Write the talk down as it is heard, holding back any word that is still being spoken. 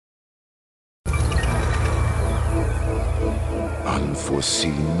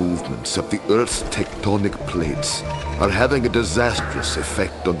Unforeseen movements of the Earth's tectonic plates are having a disastrous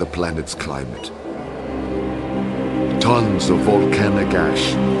effect on the planet's climate. Tons of volcanic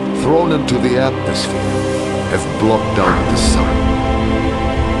ash thrown into the atmosphere have blocked out the sun.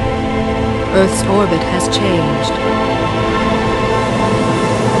 Earth's orbit has changed.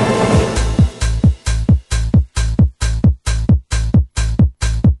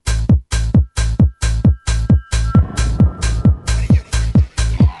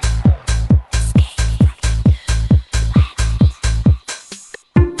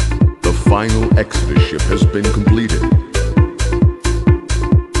 The final Exodus ship has been completed.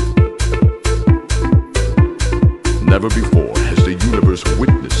 Never before has the universe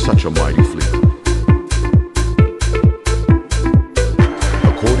witnessed such a mighty